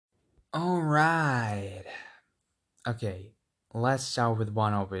Alright. Okay, let's start with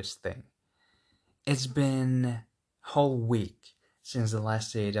one obvious thing. It's been a whole week since the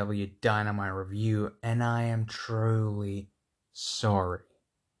last AEW Dynamite review, and I am truly sorry.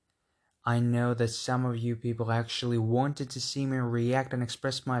 I know that some of you people actually wanted to see me react and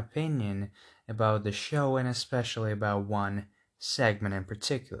express my opinion about the show, and especially about one segment in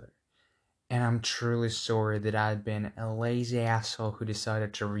particular. And I'm truly sorry that I'd been a lazy asshole who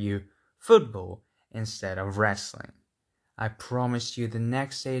decided to review football instead of wrestling. I promise you the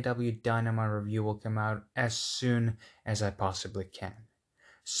next AEW Dynamite review will come out as soon as I possibly can.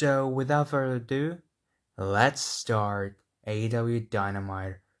 So without further ado, let's start AEW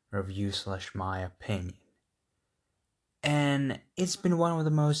Dynamite review slash my opinion. And it's been one of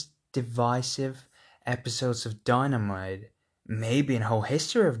the most divisive episodes of Dynamite, maybe in the whole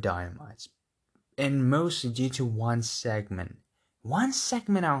history of Dynamite, and mostly due to one segment. One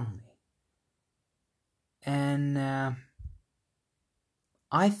segment only. And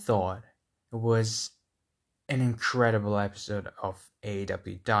I thought it was an incredible episode of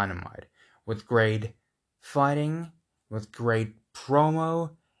AEW Dynamite with great fighting, with great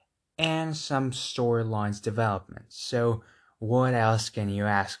promo, and some storylines development. So, what else can you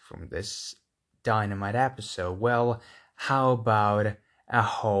ask from this Dynamite episode? Well, how about a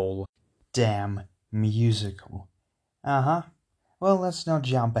whole damn musical? Uh-huh. Well, let's not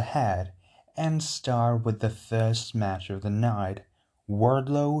jump ahead and start with the first match of the night,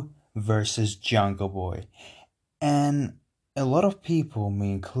 Wardlow versus Jungle Boy. And a lot of people,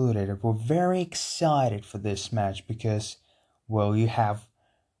 me included, were very excited for this match because, well, you have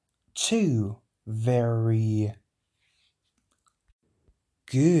two very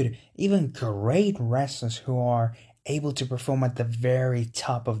good, even great wrestlers who are able to perform at the very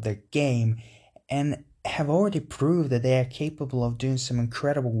top of their game and have already proved that they are capable of doing some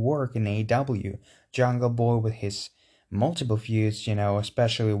incredible work in AEW. Jungle Boy with his multiple feuds,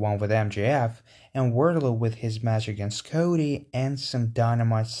 especially one with MJF, and Wardlow with his match against Cody and some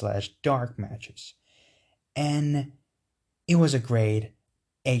Dynamite slash Dark matches. And it was a great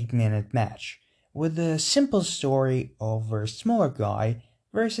 8-minute match with a simple story of a smaller guy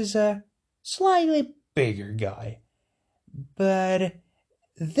versus a slightly bigger guy. But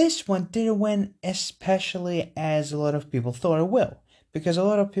this one didn't win especially as a lot of people thought it will. Because a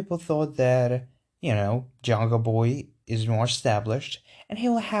lot of people thought that, Jungle Boy is more established and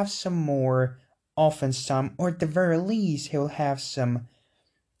he'll have some more offense time, or at the very least, he'll have some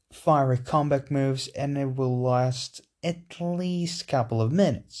fiery comeback moves and it will last at least a couple of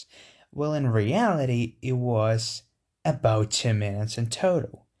minutes. Well, in reality, it was about 2 minutes in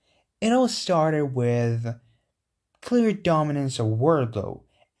total. It all started with clear dominance of Wardlow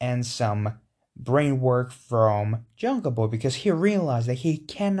and some brain work from Jungle Boy because he realized that he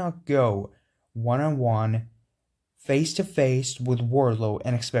cannot go one-on-one, face-to-face with Wardlow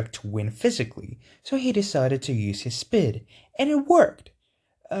and expect to win physically. So he decided to use his speed, and it worked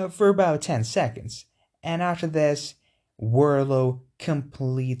for about 10 seconds. And after this, Wardlow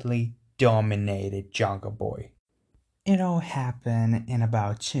completely dominated Jungle Boy. It all happened in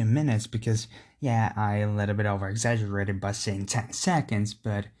about 2 minutes because, yeah, I a little bit over exaggerated by saying 10 seconds,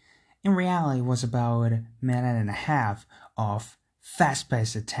 but in reality, it was about a minute and a half of fast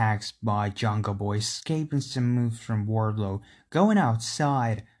paced attacks by Jungle Boy, escaping some moves from Wardlow, going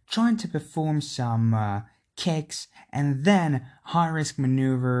outside, trying to perform some kicks, and then high risk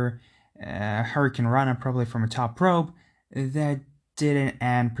maneuver, Hurricane Runner probably from a top rope, that didn't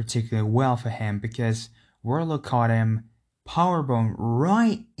end particularly well for him because Wardlow caught him powerbomb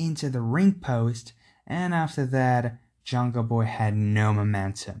right into the ring post, and after that, Jungle Boy had no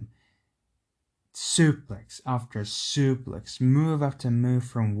momentum. Suplex after suplex, move after move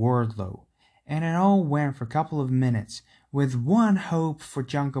from Wardlow, and it all went for a couple of minutes, with one hope for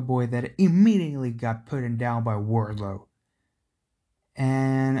Jungle Boy that immediately got put down by Wardlow.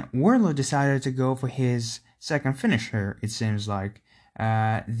 And Wardlow decided to go for his second finisher, it seems like,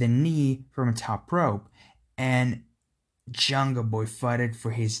 the knee from a top rope, and Jungle Boy fought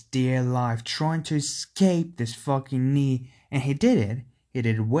for his dear life, trying to escape this fucking knee, and he did it. He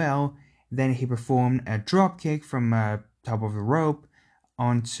did it well. Then he performed a dropkick from top of the rope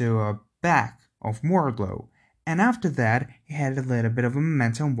onto a back of Wardlow, and after that, he had a little bit of a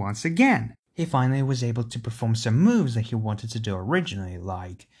momentum once again. He finally was able to perform some moves that he wanted to do originally,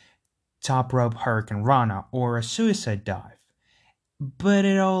 like top rope Hurricane Rana or a suicide dive. But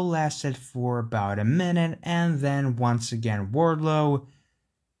it all lasted for about a minute, and then once again Wardlow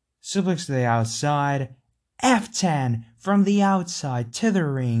suplex to the outside, F10 from the outside to the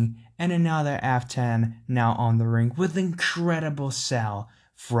ring, and another F10 now on the ring with incredible sell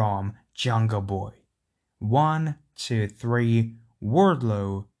from Jungle Boy. 1, 2, 3,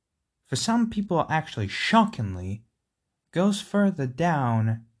 Wardlow, for some people actually shockingly, goes further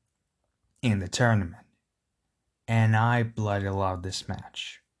down in the tournament. And I bloody love this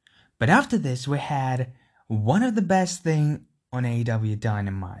match. But after this, we had one of the best thing on AEW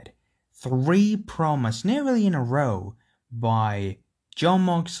Dynamite. 3 promos nearly in a row by Jon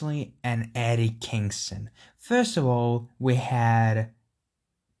Moxley and Eddie Kingston. First of all, we had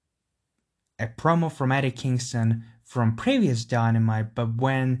a promo from Eddie Kingston from previous Dynamite, but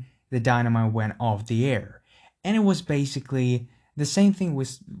when the Dynamite went off the air. And it was basically the same thing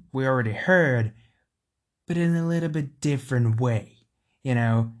we already heard, but in a little bit different way. You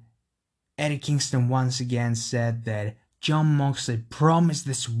know, Eddie Kingston once again said that Jon Moxley promised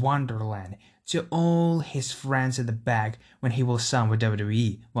this wonderland to all his friends in the back when he will sign with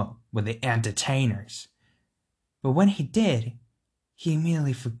WWE, well, with the Entertainers. But when he did, he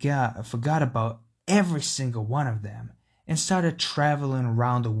immediately forgot about every single one of them and started traveling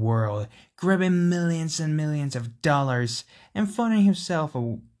around the world, grabbing millions and millions of dollars and finding himself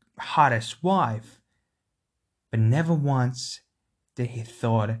a hottest wife. But never once did he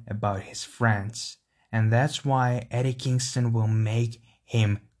thought about his friends, and that's why Eddie Kingston will make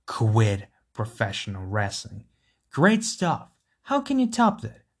him quit professional wrestling. Great stuff. How can you top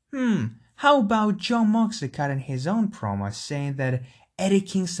that? How about Jon Moxley cutting his own promo saying that Eddie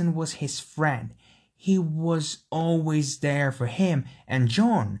Kingston was his friend? He was always there for him, and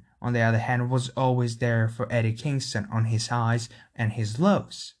Jon, on the other hand, was always there for Eddie Kingston on his highs and his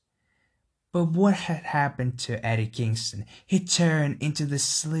lows. But what had happened to Eddie Kingston? He turned into the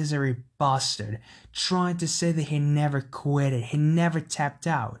slithery bastard, trying to say that he never quitted, he never tapped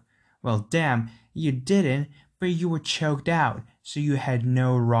out. Well, damn, you didn't, but you were choked out, so you had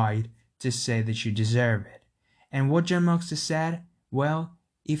no right to say that you deserve it. And what Jon Moxley said? Well,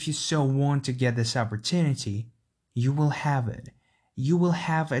 if you so want to get this opportunity, you will have it. You will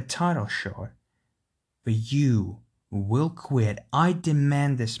have a title shot, but you will quit. I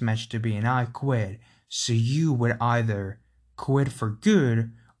demand this match to be an I quit, so you would either quit for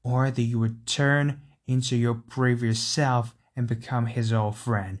good or that you would turn into your previous self and become his old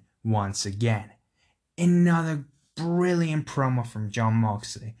friend once again. Another brilliant promo from Jon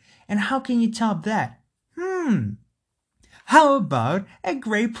Moxley. And how can you top that? How about a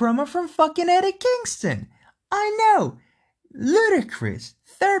great promo from fucking Eddie Kingston? I know! Ludicrous!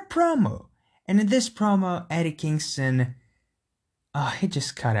 Third promo. And in this promo, Eddie Kingston, he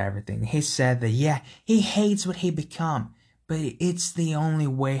just cut everything. He said that, yeah, he hates what he become, but it's the only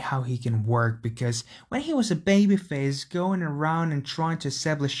way how he can work, because when he was a babyface going around and trying to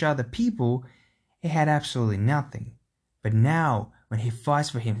establish other people, he had absolutely nothing. But now, when he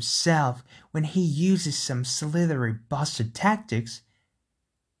fights for himself, when he uses some slithery bastard tactics,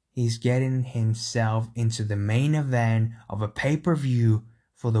 he's getting himself into the main event of a pay-per-view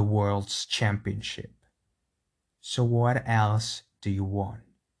for the World's Championship. So what else do you want?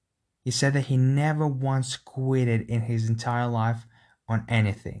 He said that he never once quitted in his entire life on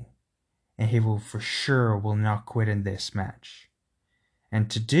anything, and he will for sure will not quit in this match. And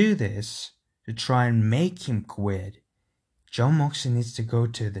to do this, to try and make him quit, Jon Moxley needs to go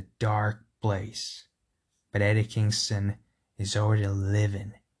to the dark place. But Eddie Kingston is already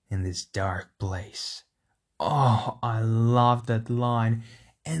living in this dark place. Oh, I love that line.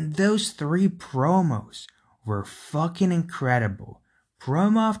 And those 3 promos were fucking incredible.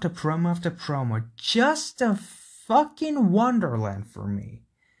 Promo after promo after promo. Just a fucking wonderland for me.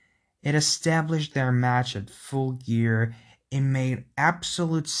 It established their match at Full Gear. It made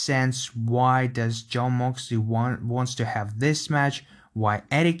absolute sense. Why does Jon Moxley wants to have this match? Why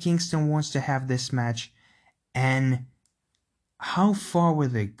Eddie Kingston wants to have this match? And how far will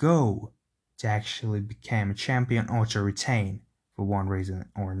they go to actually become a champion or to retain for one reason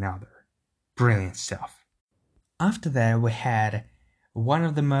or another? Brilliant stuff. After that, we had one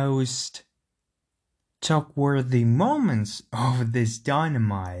of the most talk-worthy moments of this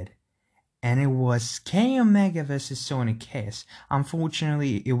Dynamite, and it was Kenny Omega versus Sonny Kiss.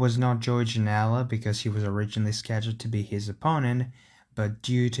 Unfortunately, it was not Joey Janela because he was originally scheduled to be his opponent, but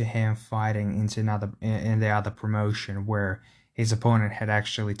due to him fighting in the other promotion where his opponent had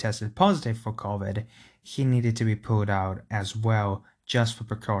actually tested positive for COVID, he needed to be pulled out as well, just for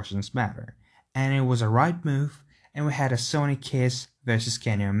precautions matter. And it was a right move, and we had a Sonny Kiss versus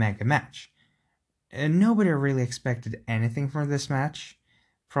Kenny Omega match. And nobody really expected anything from this match.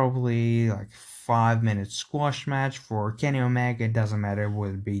 Probably like 5-minute squash match for Kenny Omega. It doesn't matter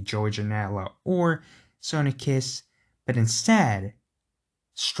whether it be Joey Janela or Sonny Kiss. But instead,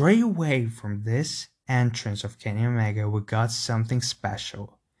 straight away from this entrance of Kenny Omega, we got something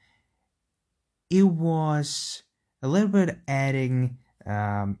special. it was a little bit adding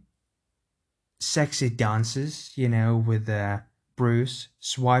sexy dances, with Bruce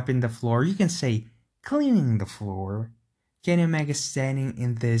swiping the floor. You can say cleaning the floor. Kenny Omega standing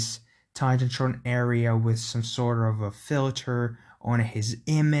in this Titantron area with some sort of a filter on his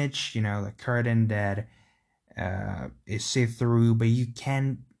image, the curtain that is see-through, but you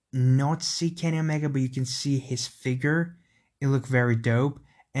can not see Kenny Omega, but you can see his figure. It looked very dope,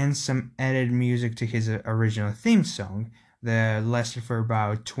 and some added music to his original theme song that lasted for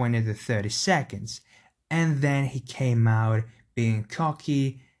about 20 to 30 seconds. And then he came out being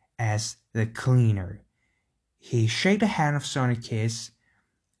cocky as the cleaner. He shook the hand of Sonny Kiss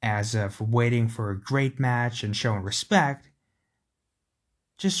as of waiting for a great match and showing respect.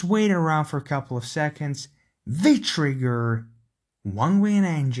 Just waiting around for a couple of seconds. V-Trigger, One Winged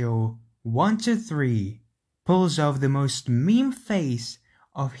Angel, 1, 2, 3, pulls off the most meme face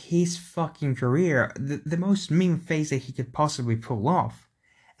of his fucking career, the most meme face that he could possibly pull off.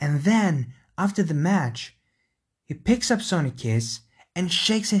 And then, after the match, he picks up Sonny Kiss and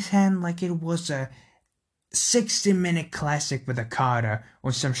shakes his hand like it was a 60-minute classic with a kata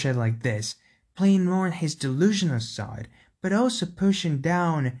or some shit like this, playing more on his delusional side, but also pushing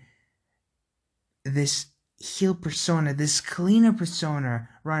down this heel persona, this cleaner persona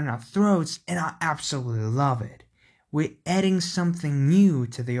right in our throats, and I absolutely love it. We're adding something new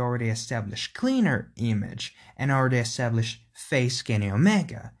to the already established cleaner image and already established face Kenny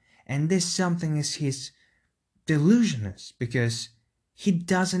Omega, and this something is his delusionist, because he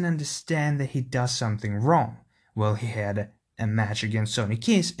doesn't understand that he does something wrong. Well, he had a match against Sonny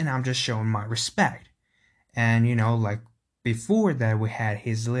Kiss, and I'm just showing my respect. And like before that, we had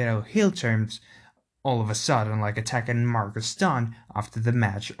his little heel turns all of a sudden, like attacking Marcus Stunt after the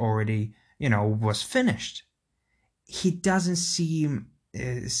match already, was finished. He doesn't see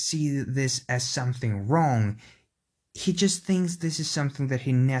this as something wrong. He just thinks this is something that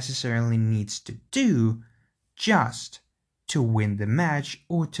he necessarily needs to do just to win the match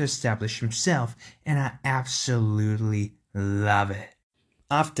or to establish himself, and I absolutely love it.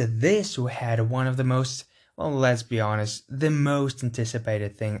 After this, we had one of the most, well, let's be honest, the most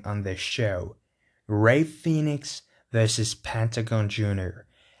anticipated thing on this show. Rey Fenix versus Pentagon Jr.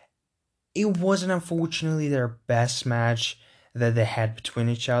 It wasn't unfortunately their best match that they had between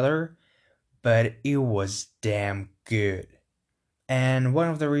each other, but it was damn good. And one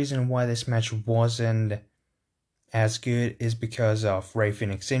of the reasons why this match wasn't as good is because of Rey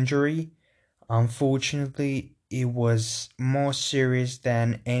Fenix's injury. Unfortunately, it was more serious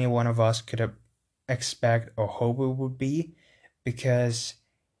than any one of us could have expect or hope it would be, because,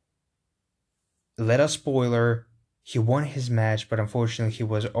 little spoiler, he won his match, but unfortunately he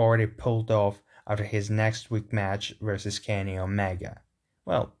was already pulled off after his next week match versus Kenny Omega.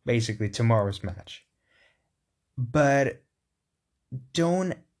 Well, basically tomorrow's match. But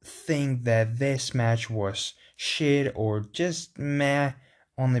don't think that this match was shit or just meh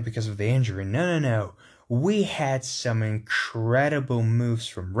only because of the injury. No. We had some incredible moves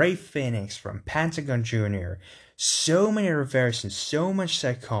from Rey Fenix, from Pentagon Jr., so many reverses, so much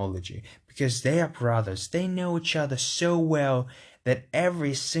psychology, because they are brothers. They know each other so well that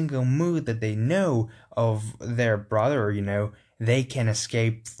every single move that they know of their brother, they can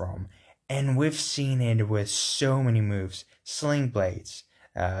escape from. And we've seen it with so many moves. Sling blades,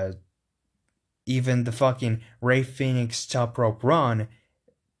 even the fucking Rey Fenix top rope run.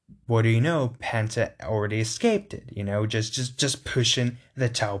 What do you know? Penta already escaped it, just pushing the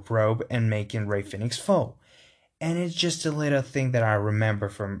top rope and making Rey Fenix fall. And it's just a little thing that I remember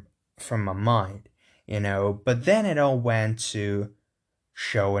from my mind, But then it all went to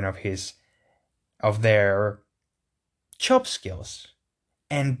showing of their chop skills.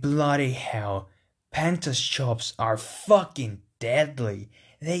 And bloody hell, Penta's chops are fucking deadly.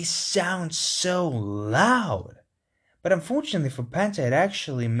 They sound so loud. But unfortunately for Penta, it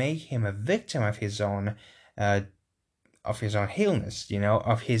actually made him a victim of his own heelness,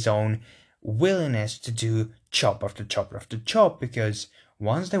 of his own willingness to do chop after chop after chop, because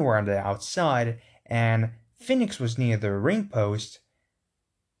once they were on the outside and Fenix was near the ring post,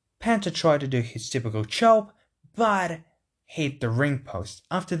 Penta tried to do his typical chop, but hit the ring post.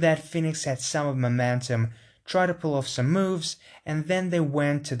 After that, Fenix had some momentum, tried to pull off some moves, and then they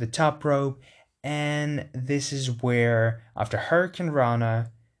went to the top rope. And this is where, after Hurricane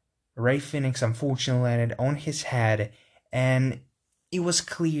Rana, Rey Fenix unfortunately landed on his head, and it was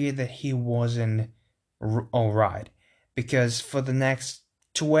clear that he wasn't alright, because for the next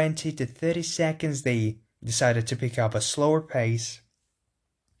 20 to 30 seconds they decided to pick up a slower pace,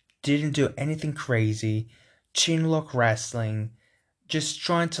 didn't do anything crazy, chinlock wrestling, just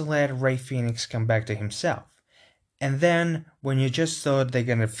trying to let Rey Fenix come back to himself. And then, when you just thought they're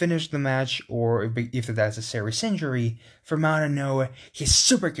gonna finish the match, or if that's a serious injury, from out of nowhere, he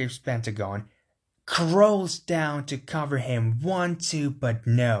super kicks Pentagon, crawls down to cover him 1-2, but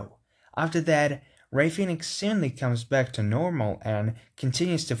no. After that, Rey Fenix suddenly comes back to normal and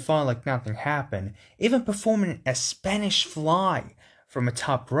continues to fall like nothing happened, even performing a Spanish fly from a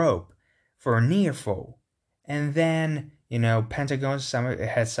top rope for a near fall. And then, Pentagon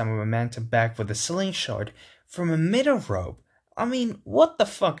had some momentum back with a slingshot from a middle rope. I mean, what the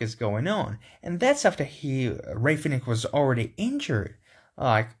fuck is going on? And that's after Rey Fenix was already injured.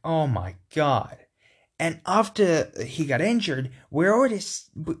 Like, oh my god. And after he got injured, we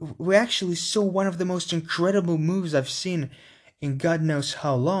actually saw one of the most incredible moves I've seen in God knows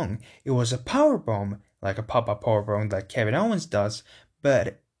how long. It was a powerbomb, like a pop-up powerbomb that Kevin Owens does,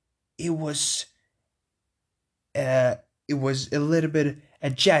 but it was a little bit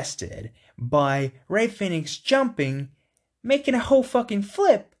adjusted by Rey Fenix jumping, making a whole fucking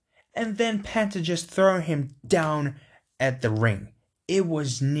flip, and then Penta just throwing him down at the ring. It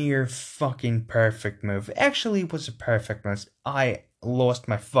was near fucking perfect move. Actually, it was a perfect move. I lost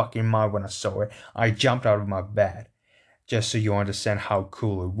my fucking mind when I saw it. I jumped out of my bed, just so you understand how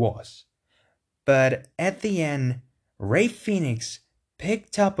cool it was. But at the end, Rey Fenix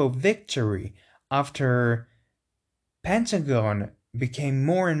picked up a victory after Pentagon became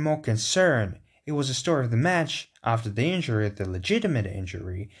more and more concerned. It was the story of the match after the injury, the legitimate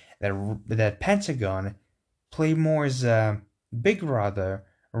injury, that Pentagon played more as a big brother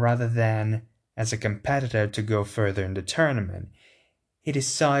rather than as a competitor to go further in the tournament. He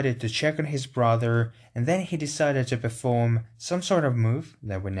decided to check on his brother, and then he decided to perform some sort of move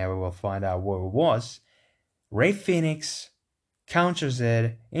that we never will find out what it was. Rey Fenix counters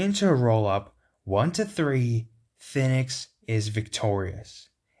it into a roll-up, 1-3. Fenix is victorious.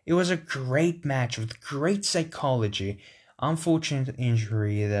 It was a great match with great psychology. Unfortunate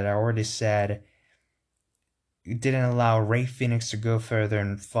injury that I already said didn't allow Rey Fenix to go further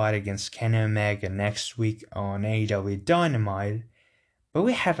and fight against Kenny Omega next week on AEW Dynamite. But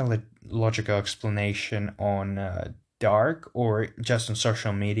we had a logical explanation on Dark or just on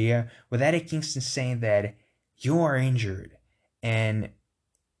social media with Eddie Kingston saying that you are injured and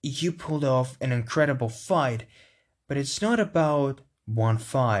you pulled off an incredible fight, but it's not about one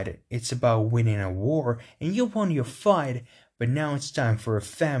fight, it's about winning a war, and you won your fight, but now it's time for a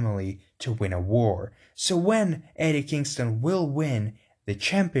family to win a war. So when Eddie Kingston will win the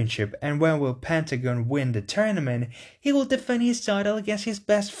championship and when will Pentagon win the tournament, he will defend his title against his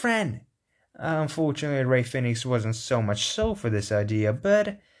best friend. Unfortunately, Rey Fenix wasn't so much sold for this idea,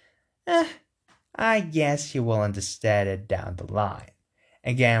 but I guess he will understand it down the line.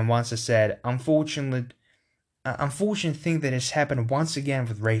 Again, once I said, unfortunate thing that has happened once again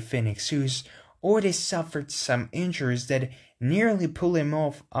with Rey Fenix, who's already suffered some injuries that nearly pull him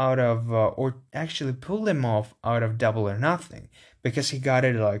off out of Double or Nothing, because he got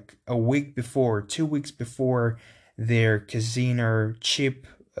it like a week before, 2 weeks before their casino chip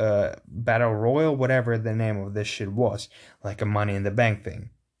battle royal, whatever the name of this shit was, like a Money in the Bank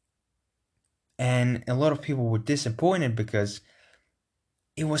thing. And a lot of people were disappointed because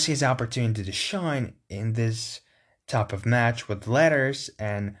it was his opportunity to shine in this type of match with ladders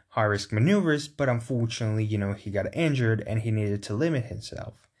and high-risk maneuvers, but unfortunately, he got injured and he needed to limit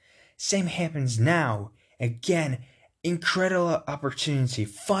himself. Same happens now. Again, incredible opportunity.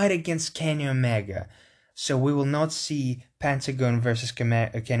 Fight against Kenny Omega. So we will not see Pentagon versus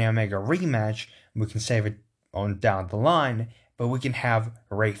Kenny Omega rematch. We can save it on down the line, but we can have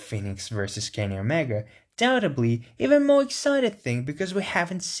Rey Fenix versus Kenny Omega. Doubtably, even more excited thing because we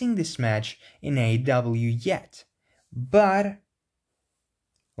haven't seen this match in AEW yet. But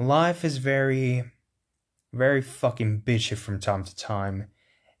life is very, very fucking bitchy from time to time,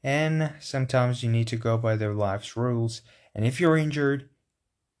 and sometimes you need to go by their life's rules. And if you're injured,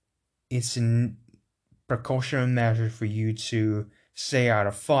 it's a precautionary measure for you to stay out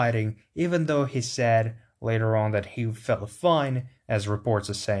of fighting, even though he said later on that he felt fine, as reports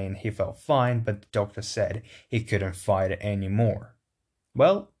are saying he felt fine, but the doctor said he couldn't fight anymore.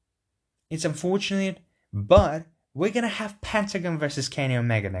 Well, it's unfortunate, but we're gonna have Pentagon versus Kenny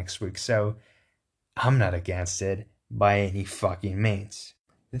Omega next week, so I'm not against it by any fucking means.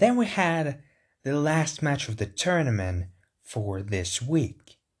 Then we had the last match of the tournament for this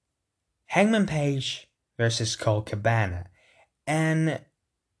week. Hangman Page versus Colt Cabana. And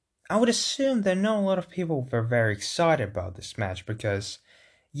I would assume that not a lot of people were very excited about this match because,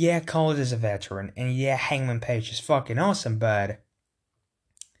 yeah, Colt is a veteran, and yeah, Hangman Page is fucking awesome, but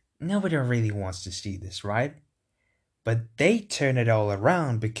nobody really wants to see this, right? But they turned it all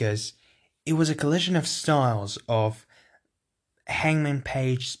around because it was a collision of styles of Hangman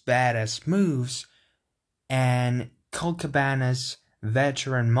Page's badass moves and Colt Cabana's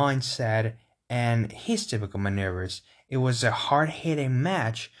veteran mindset and his typical maneuvers. It was a hard-hitting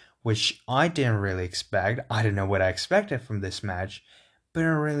match, which I didn't really expect. I don't know what I expected from this match, but it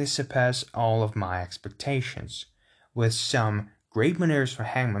really surpassed all of my expectations. With some great maneuvers for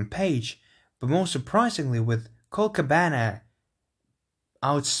Hangman Page, but most surprisingly with Colt Cabana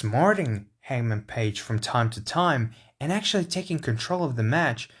outsmarting Hangman Page from time to time and actually taking control of the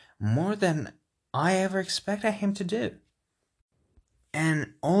match more than I ever expected him to do.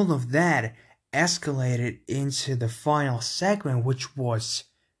 And all of that escalated into the final segment, which was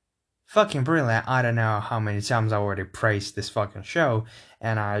fucking brilliant. I don't know how many times I already praised this fucking show,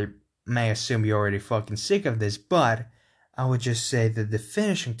 and I may assume you're already fucking sick of this, but I would just say that the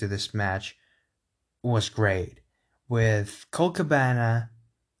finishing to this match was great. With Colt Cabana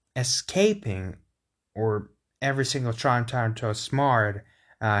escaping, or every single time to outsmart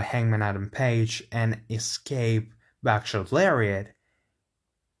Hangman Adam Page and escape Backshot Lariat,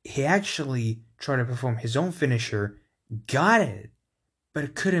 he actually tried to perform his own finisher, got it,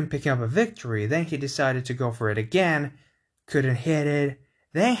 but couldn't pick up a victory. Then he decided to go for it again, couldn't hit it.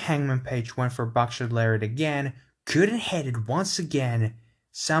 Then Hangman Page went for Buckshot Lariat again, couldn't hit it once again.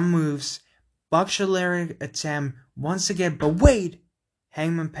 Some moves, Buckshot Lariat attempt once again, but wait!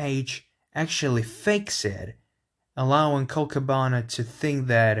 Hangman Page actually fakes it, allowing Colt Cabana to think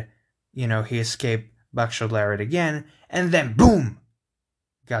that, he escaped Buckshot Lariat again, and then boom!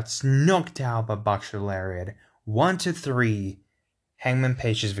 Got knocked out by Buckshot Lariat. 1-3, Hangman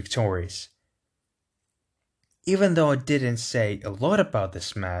Page is victorious. Even though I didn't say a lot about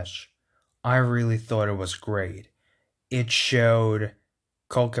this match, I really thought it was great. It showed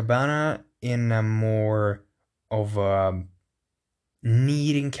Colt Cabana in a more of a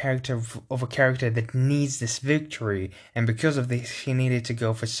needing character, of a character that needs this victory, and because of this he needed to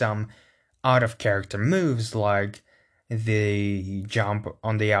go for some out of character moves like the jump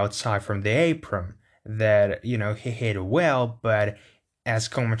on the outside from the apron that he hit well, but as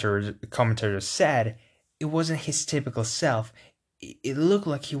commentators said, it wasn't his typical self. It looked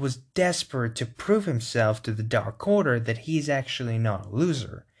like he was desperate to prove himself to the Dark Order that he's actually not a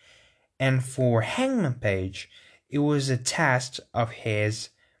loser. And for Hangman Page, it was a test of his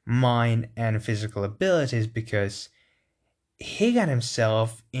mind and physical abilities because he got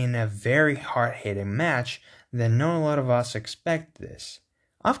himself in a very hard-hitting match that not a lot of us expect this.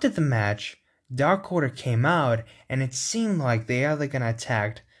 After the match, Dark Order came out and it seemed like they either gonna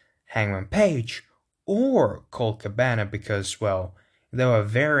attack Hangman Page or Colt Cabana because, well, they were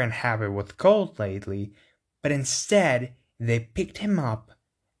very unhappy with Colt lately, but instead they picked him up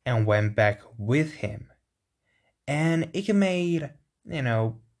and went back with him. And it can mean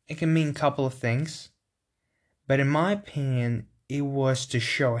a couple of things. But in my opinion, it was to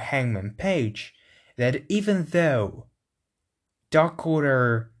show Hangman Page that even though Dark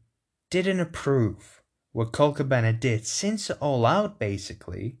Order didn't approve what Colt Cabana did since All Out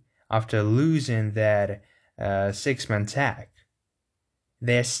basically, after losing that 6-man tag,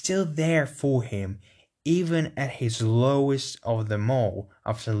 they're still there for him even at his lowest of them all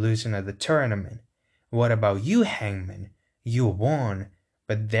after losing at the tournament. What about you, Hangman? You won,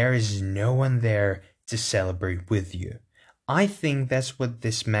 but there is no one there to celebrate with you. I think that's what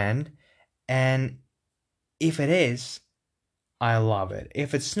this meant, and if it is, I love it.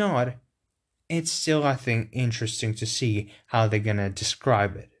 If it's not, it's still, I think, interesting to see how they're gonna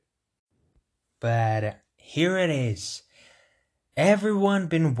describe it. But here it is. Everyone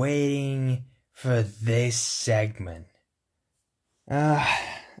been waiting for this segment.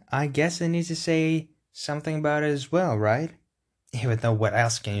 I guess I need to say something about it as well, right? Even though, what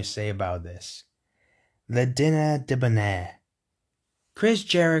else can you say about this? Le Dîner Debonair. Chris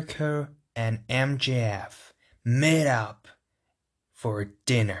Jericho and MJF met up for a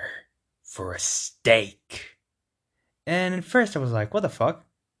dinner, for a steak. And at first I was like, what the fuck?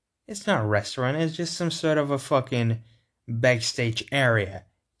 It's not a restaurant, it's just some sort of a fucking backstage area.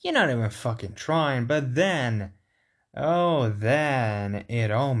 You're not even fucking trying, but then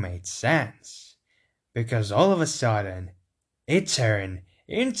it all made sense. Because all of a sudden, it turned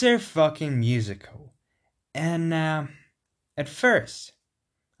into a fucking musical. And at first,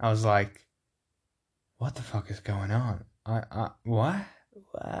 I was like, what the fuck is going on? What?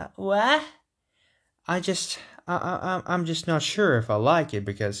 What? I'm just not sure if I like it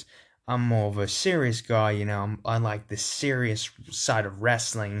because I'm more of a serious guy, I like the serious side of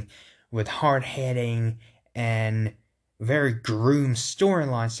wrestling with hard-hitting and very groomed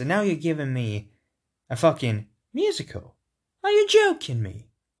storylines. So now you're giving me a fucking Musical? Are you joking me?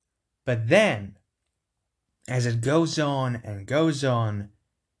 But then, as it goes on and goes on,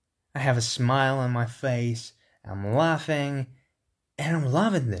 I have a smile on my face, I'm laughing, and I'm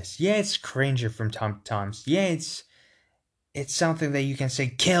loving this. Yeah, it's cringy from time to time. Yeah, it's something that you can say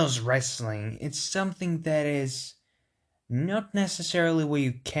kills wrestling. It's something that is not necessarily what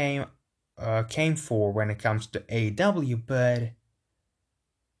you came for when it comes to AEW, but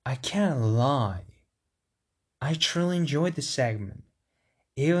I can't lie. I truly enjoyed the segment.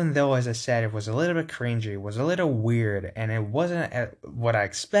 Even though, as I said, it was a little bit cringy, it was a little weird, and it wasn't what I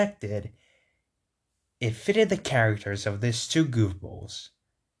expected, it fitted the characters of these two goofballs.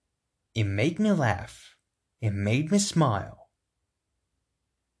 It made me laugh. It made me smile.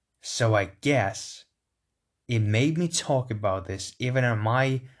 So I guess it made me talk about this even on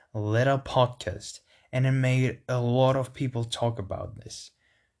my little podcast, and it made a lot of people talk about this.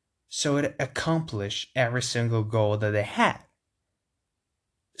 So it accomplished every single goal that they had.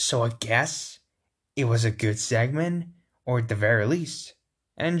 So I guess it was a good segment, or at the very least,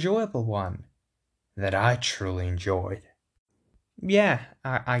 an enjoyable one that I truly enjoyed. Yeah,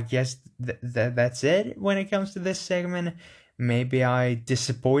 I guess that's it when it comes to this segment. Maybe I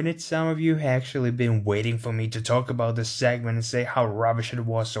disappointed some of you who actually been waiting for me to talk about this segment and say how rubbish it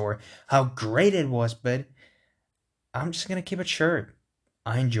was or how great it was, but I'm just gonna keep it short.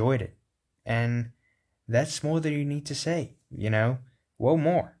 I enjoyed it. And that's more than you need to say, you know? What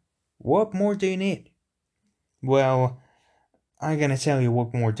more? What more do you need? Well, I'm gonna tell you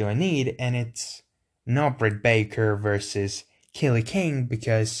what more do I need, and it's not Britt Baker versus Kelly King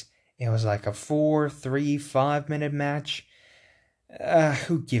because it was like a 4, 3, 5 minute match.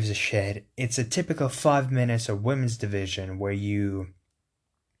 Who gives a shit? It's a typical 5 minutes of women's division where you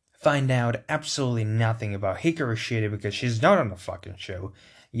find out absolutely nothing about Hikaru Shida because she's not on the fucking show.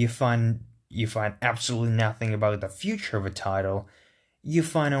 You find absolutely nothing about the future of a title. You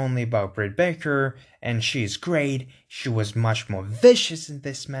find only about Britt Baker, and she's great. She was much more vicious in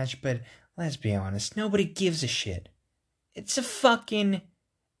this match, but let's be honest, nobody gives a shit. It's a fucking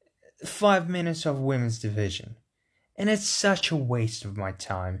 5 minutes of women's division. And it's such a waste of my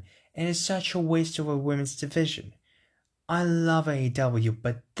time, and it's such a waste of a women's division. I love AEW,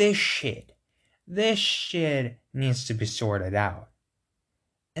 but this shit needs to be sorted out.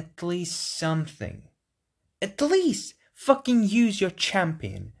 At least something. At least fucking use your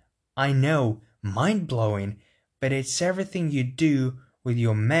champion. I know, mind blowing, but it's everything you do with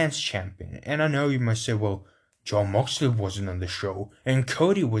your man's champion. And I know you must say, well, Jon Moxley wasn't on the show, and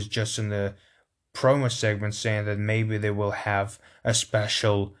Cody was just in the promo segment saying that maybe they will have a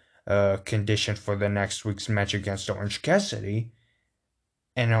special condition for the next week's match against Orange Cassidy.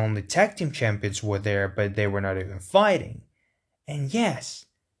 And only tag team champions were there, but they were not even fighting. And yes,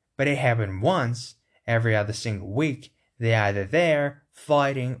 but it happened once every other single week. They're either there,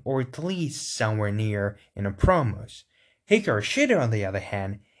 fighting, or at least somewhere near in the promos. Hikaru Shida, on the other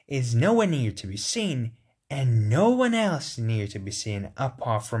hand, is nowhere near to be seen, and no one else near to be seen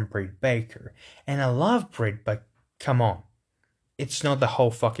apart from Britt Baker. And I love Britt, but come on. It's not the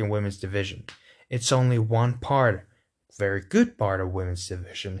whole fucking women's division. It's only one part, very good part of women's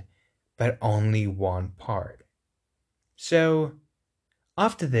division, but only one part. So,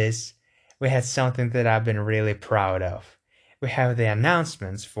 after this, we had something that I've been really proud of. We have the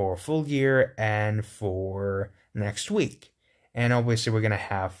announcements for Full Gear and for next week. And obviously we're going to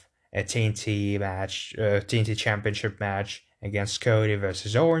have a TNT match, TNT Championship match against Cody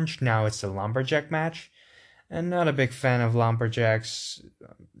versus Orange. Now it's a Lumberjack match. I'm not a big fan of Lumberjacks.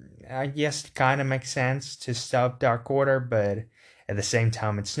 I guess it kind of makes sense to stop Dark Order, but at the same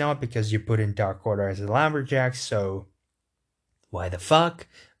time it's not because you put in Dark Order as a Lumberjack, so why the fuck?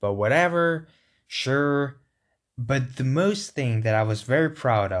 But whatever, sure. But the most thing that I was very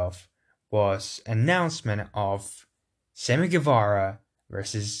proud of was announcement of Sammy Guevara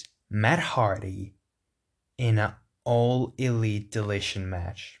versus Matt Hardy in an All Elite Deletion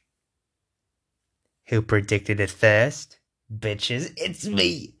match. Who predicted it first? Bitches, it's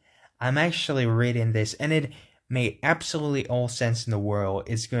me! I'm actually reading this and it made absolutely all sense in the world.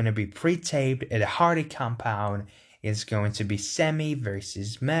 It's going to be pre-taped at a Hardy compound. It's going to be Sammy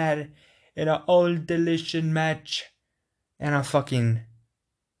versus Matt in an All Deletion match. And I'm fucking...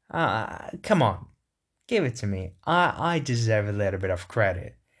 come on. Give it to me. I deserve a little bit of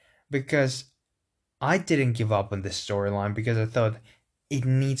credit. Because I didn't give up on this storyline because I thought it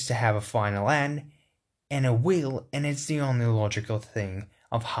needs to have a final end. And it will, and it's the only logical thing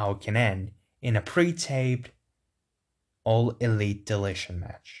of how it can end in a pre-taped All Elite Deletion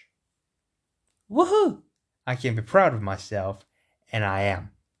match. Woohoo! I can be proud of myself, and I am.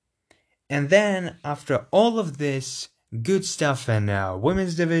 And then, after all of this good stuff in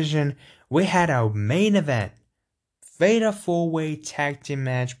women's division, we had our main event. Fatal 4-way tag team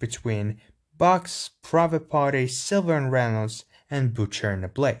match between Bucks, Private Party, Silver and Reynolds, and Butcher and the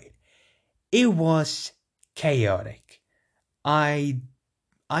Blade. It was chaotic. I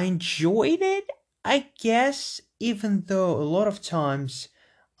enjoyed it, I guess, even though a lot of times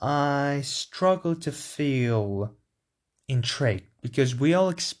I struggle to feel intrigued because we all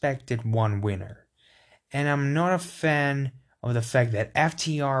expected one winner. And I'm not a fan of the fact that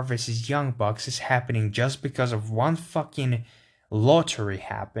FTR versus Young Bucks is happening just because of one fucking lottery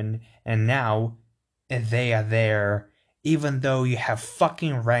happened and now they are there even though you have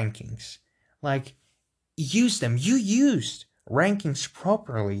fucking rankings. Like, use them. You used rankings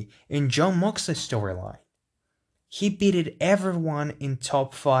properly in Jon Moxley's storyline. He beated everyone in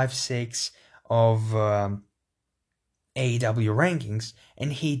top 5, 6 of AEW rankings,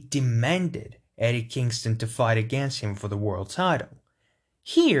 and he demanded Eddie Kingston to fight against him for the world title.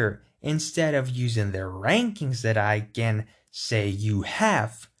 Here, instead of using the rankings that I can say you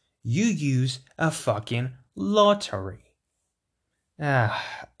have, you use a fucking lottery.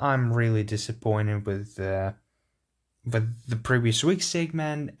 I'm really disappointed with the previous week's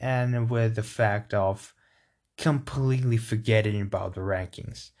segment and with the fact of completely forgetting about the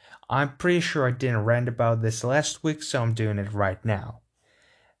rankings. I'm pretty sure I didn't rant about this last week, so I'm doing it right now.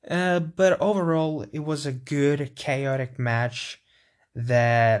 But overall, it was a good, chaotic match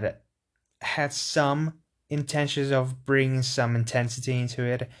that had some intentions of bringing some intensity into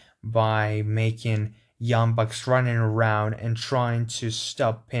it by making Young Bucks running around and trying to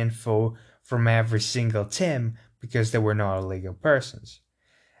stop Pinfall from every single team because they were not illegal persons.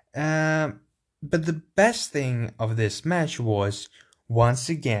 But the best thing of this match was, once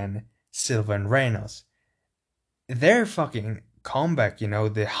again, Silva and Reynolds. Their fucking comeback,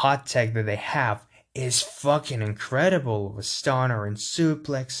 the hot tag that they have is fucking incredible with stunner and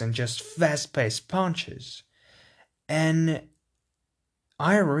suplex and just fast-paced punches. And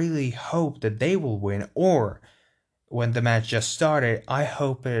I really hope that they will win, or when the match just started, I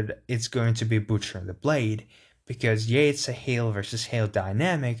hope it's going to be Butcher and the Blade, because yeah, it's a heel versus heel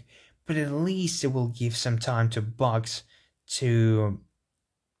dynamic, but at least it will give some time to Bucks to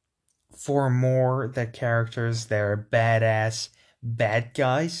form more their characters, their badass bad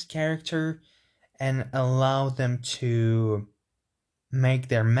guys character, and allow them to make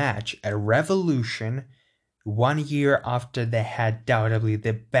their match at Revolution 1 year after they had undoubtedly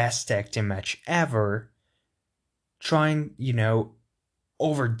the best tag team match ever, try and,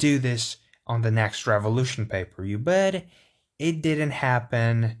 overdo this on the next Revolution pay-per-view, but it didn't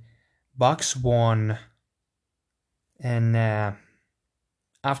happen. Bucks won, and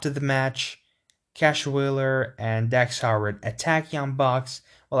after the match, Cash Wheeler and Dax Howard attack Young Bucks.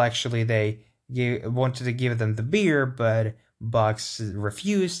 Well, actually, they wanted to give them the beer, but Bucks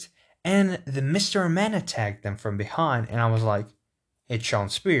refused, and the Mr. Man attacked them from behind, and I was like, it's Shawn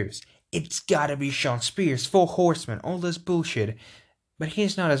Spears. It's gotta be Shawn Spears, 4 Horsemen, all this bullshit. But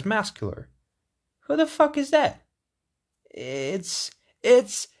he's not as muscular. Who the fuck is that? It's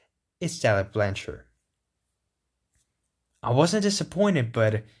Tyler Blanchard. I wasn't disappointed,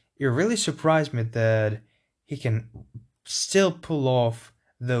 but it really surprised me that he can still pull off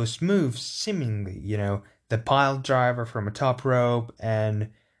those moves, seemingly, the pile driver from a top rope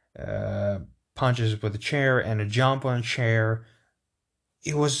and punches with a chair and a jump on a chair.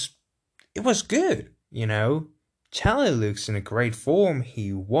 It was good, Charlie looks in a great form.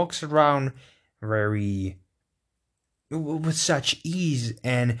 He walks around with such ease,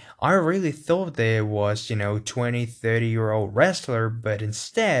 and I really thought there was, 20, 30-year-old wrestler, but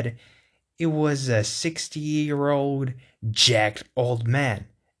instead, it was a 60-year-old jacked old man.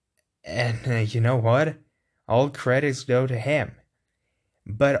 And you know what? All credits go to him.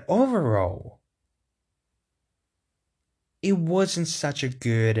 But overall, it wasn't such a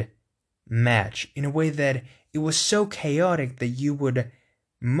good match in a way that it was so chaotic that you would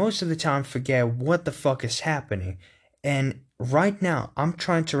most of the time forget what the fuck is happening. And right now, I'm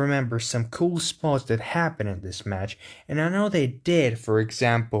trying to remember some cool spots that happened in this match, and I know they did. For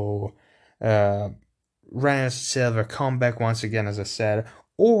example, Reynolds Silver comeback once again, as I said,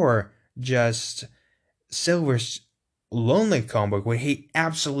 or just Silver's lonely comeback where he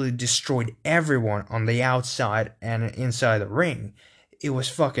absolutely destroyed everyone on the outside and inside the ring. It was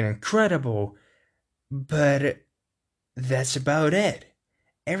fucking incredible, but that's about it.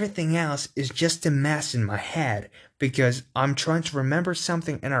 Everything else is just a mess in my head because I'm trying to remember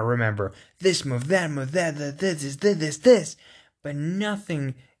something and I remember this move, that, this, but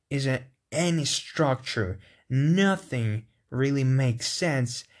nothing is in any structure. Nothing really makes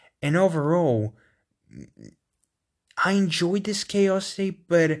sense, And overall, I enjoyed this Chaos Tape,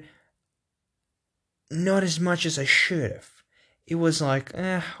 but not as much as I should have. It was like,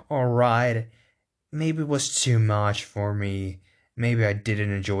 alright. Maybe it was too much for me. Maybe I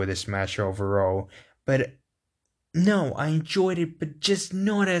didn't enjoy this match overall. But no, I enjoyed it, but just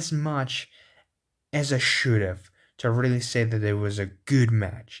not as much as I should have to really say that it was a good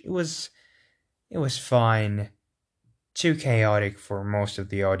match. It was fine. Too chaotic for most of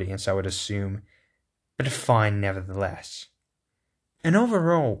the audience, I would assume, but fine nevertheless. And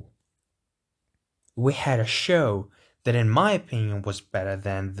overall, we had a show that, in my opinion, was better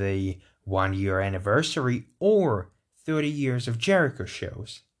than the 1 year anniversary or 30 years of Jericho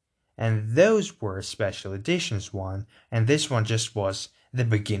shows. And those were special editions one, and this one just was the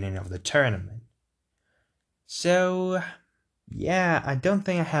beginning of the tournament. So, yeah, I don't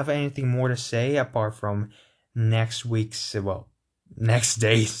think I have anything more to say apart from next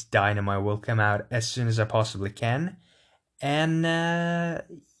day's Dynamite will come out as soon as I possibly can. And,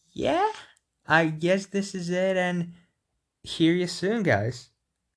 yeah, I guess this is it, and hear you soon, guys.